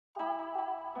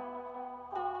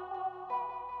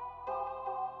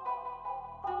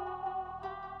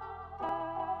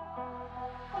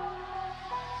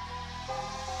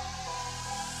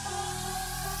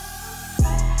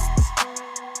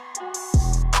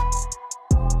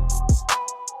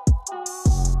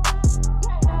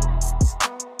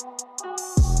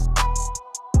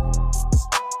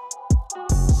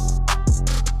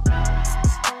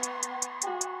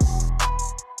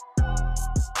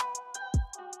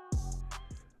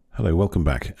Hello, welcome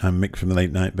back. I'm Mick from the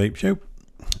Late Night Vape Show,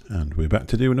 and we're back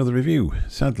to do another review.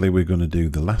 Sadly, we're going to do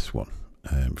the last one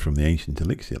from the ancient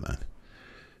Elixir line.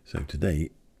 So today,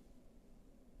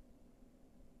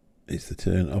 it's the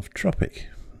turn of Tropic.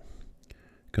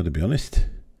 Got to be honest,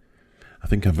 I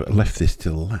think I've left this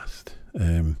till last.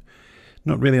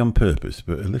 Not really on purpose,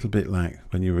 but a little bit like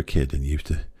when you were a kid and you used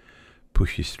to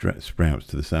push your sprouts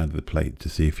to the side of the plate to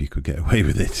see if you could get away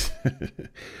with it.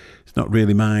 It's not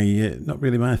really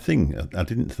my thing. I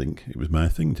didn't think it was my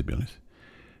thing, to be honest.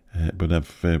 But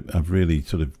I've really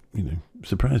sort of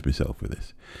surprised myself with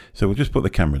this. So we'll just put the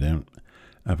camera down,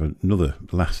 have another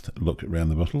last look around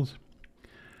the bottles,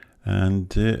 and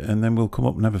then we'll come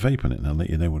up and have a vape on it, and I'll let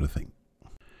you know what I think.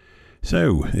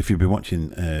 So if you've been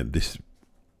watching the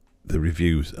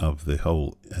reviews of the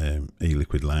whole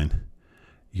e-liquid line,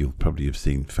 you'll probably have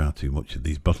seen far too much of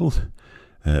these bottles.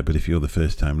 But if you're the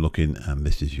first time looking and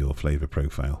this is your flavour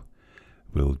profile,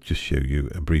 we'll just show you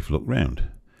a brief look round.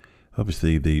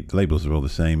 Obviously the labels are all the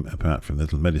same apart from the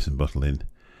little medicine bottle in,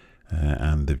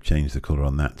 and they've changed the colour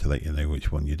on that to let you know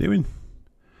which one you're doing.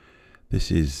 This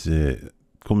is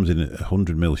comes in a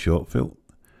 100ml short fill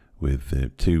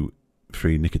with 2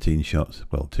 free nicotine shots,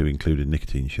 well 2 included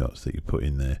nicotine shots that you put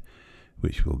in there,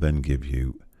 which will then give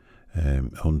you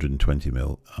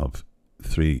 120ml of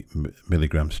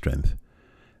 3mg strength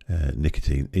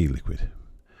nicotine e-liquid.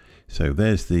 So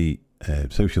there's the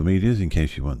social medias in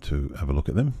case you want to have a look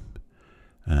at them,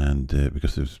 and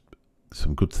because there's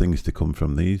some good things to come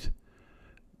from these.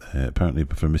 Apparently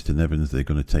from Mr. Nevins they're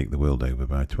going to take the world over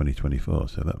by 2024,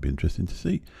 so that'll be interesting to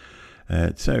see.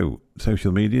 So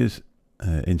social medias,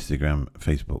 Instagram,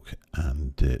 Facebook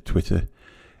and Twitter,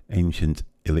 Ancient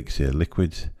Elixir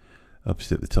Liquids.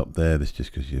 Obviously at the top there, that's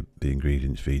just because the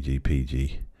ingredients VG,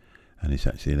 PG, and it's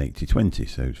actually an 80-20,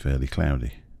 so it's fairly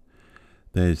cloudy.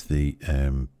 There's the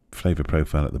flavour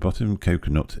profile at the bottom: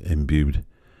 coconut imbued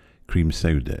cream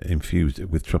soda infused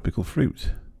with tropical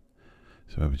fruit.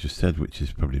 So I've just said, which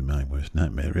is probably my worst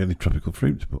nightmare really, tropical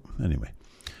fruit, but anyway.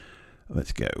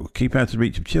 Let's go. Keep out of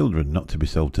reach of children, not to be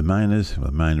sold to minors. Well,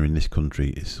 a minor in this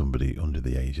country is somebody under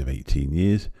the age of 18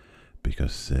 years,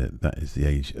 because that is the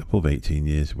age above 18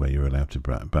 years where you're allowed to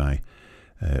buy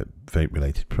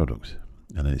vape-related products.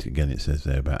 And then again it says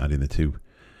there about adding the 2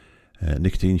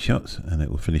 nicotine shots, and it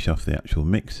will finish off the actual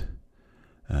mix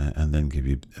and then give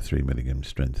you a 3mg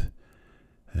strength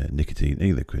nicotine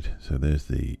e-liquid. So there's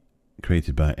the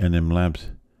created by NM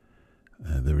Labs.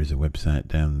 There is a website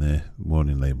down there,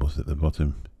 warning labels at the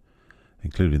bottom,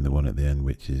 including the one at the end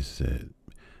which is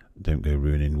don't go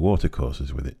ruining water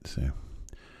courses with it.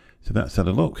 So that's had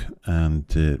a look, and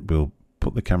we'll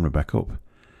put the camera back up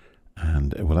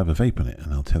and we'll have a vape on it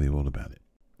and I'll tell you all about it.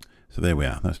 So there we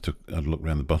are. That's took a look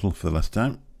around the bottle for the last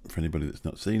time, for anybody that's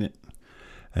not seen it.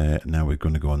 Now we're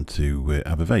going to go on to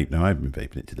have a vape. Now I've been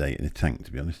vaping it today in a tank,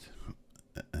 to be honest,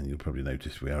 and you'll probably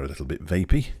notice we are a little bit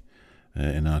vapey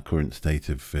in our current state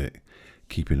of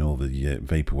keeping all the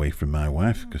vape away from my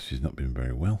wife because she's not been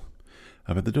very well.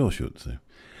 I've had the door shut. So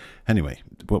anyway,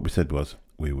 what we said was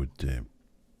we would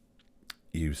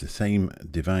use the same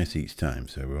device each time.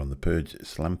 So we're on the Purge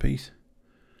Slam piece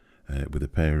with a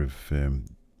pair of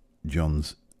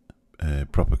John's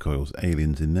Proper Coils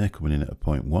Aliens in there, coming in at a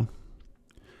 0.1,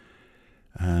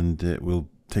 and we'll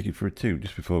take it for a 2.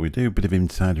 Just before we do, a bit of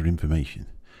insider information: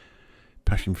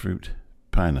 passion fruit,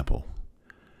 pineapple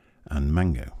and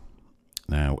mango.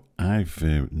 Now I've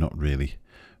not really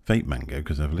vaped mango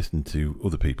because I've listened to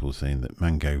other people saying that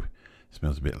mango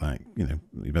smells a bit like,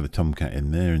 you've had a tomcat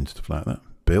in there and stuff like that,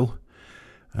 Bill.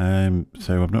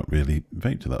 So I've not really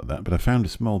vaped a lot of that, but I found a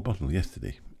small bottle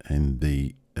yesterday in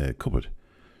the cupboard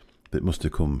that must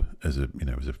have come as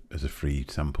a free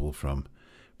sample from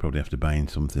probably after buying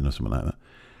something or something like that,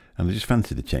 and I just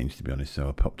fancied a change, to be honest, so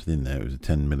I popped it in there. It was a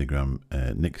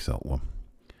 10mg Nick Salt one,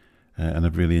 and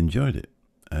I've really enjoyed it.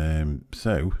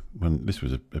 So when this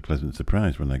was a pleasant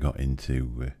surprise when I got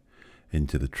into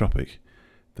the Tropic,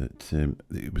 that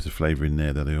it was a flavour in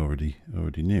there that I already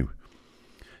knew.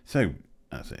 So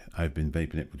that's it. I've been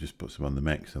vaping it. We'll just put some on the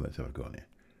mech. So let's have a go on here.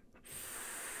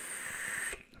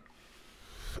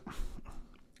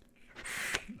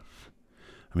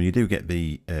 I mean, you do get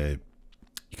the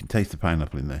you can taste the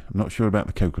pineapple in there. I'm not sure about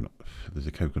the coconut. There's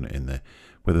a coconut in there.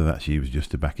 Whether that's used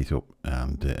just to back it up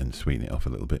and sweeten it off a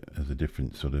little bit as a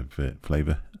different sort of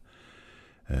flavour.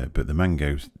 But the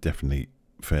mango's definitely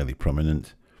fairly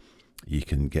prominent. You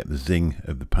can get the zing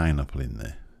of the pineapple in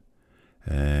there,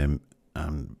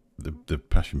 and the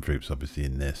passion fruit's obviously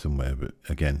in there somewhere. But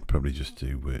again, probably just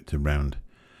to round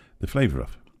the flavour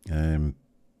off. And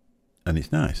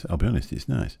it's nice. I'll be honest, it's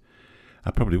nice.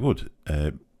 I probably would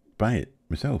buy it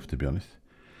myself, to be honest.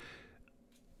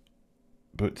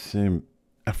 But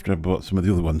after I bought some of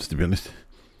the other ones, to be honest,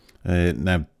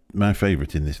 now my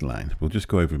favourite in this line, we'll just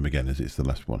go over them again as it's the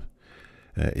last one,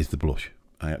 is the blush.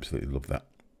 I absolutely love that.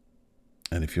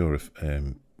 And if you're a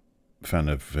fan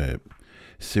of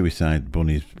Suicide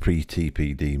Bunny's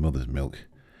pre-TPD mother's milk,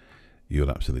 you'll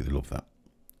absolutely love that.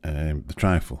 The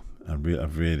trifle, I've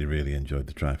really enjoyed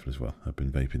the trifle as well. I've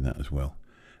been vaping that as well.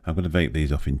 I'm going to vape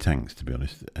these off in tanks, to be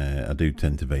honest. I do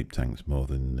tend to vape tanks more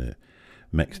than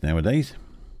mechs nowadays.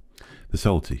 The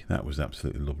salty, that was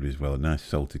absolutely lovely as well. A nice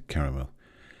salted caramel,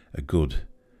 a good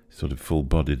sort of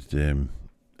full-bodied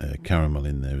caramel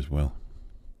in there as well.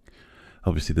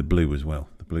 Obviously the blue as well.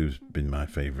 The blue's been my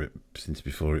favourite since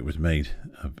before it was made.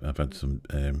 I've had some.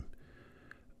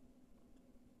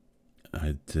 I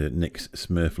had Nick's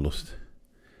Smurflust.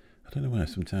 I don't know why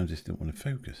sometimes this don't want to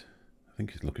focus. I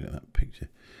think he's looking at that picture.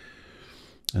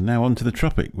 And now on to the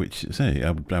Tropic, which say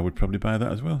I would probably buy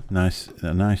that as well. A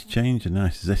nice change, a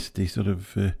nice zesty sort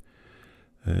of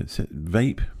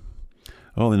vape.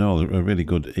 All in all, a really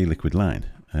good e-liquid line.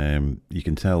 You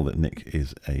can tell that Nick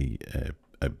is a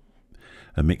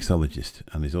mixologist,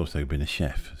 and he's also been a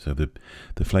chef, so the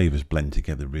flavours blend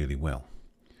together really well,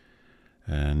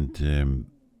 and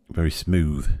very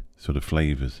smooth sort of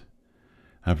flavours.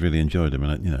 I've really enjoyed him,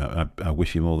 and I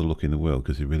wish him all the luck in the world,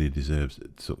 because he really deserves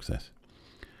success.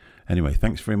 Anyway,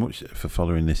 thanks very much for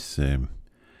following this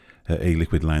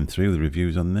e-liquid line through, the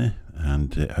reviews on there,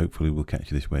 and hopefully we'll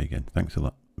catch you this way again. Thanks a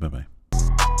lot. Bye bye.